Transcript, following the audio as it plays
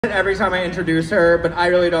Every time I introduce her, but I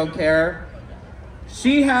really don't care.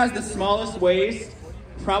 She has the smallest waist,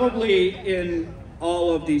 probably in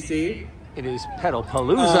all of DC. It is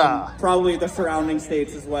Petalpalooza. Probably the surrounding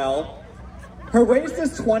states as well. Her waist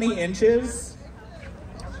is 20 inches,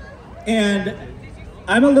 and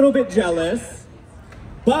I'm a little bit jealous,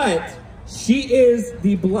 but she is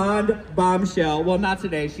the blonde bombshell. Well, not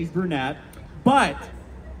today, she's brunette, but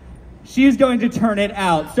she's going to turn it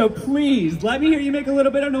out. So please, let me hear you make a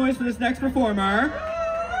little bit of noise for this next performer.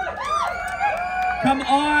 Come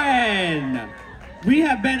on. We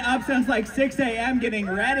have been up since like 6 a.m. getting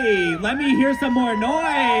ready. Let me hear some more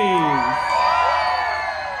noise.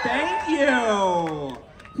 Thank you.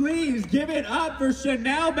 Please give it up for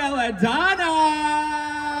Chanel Belladonna.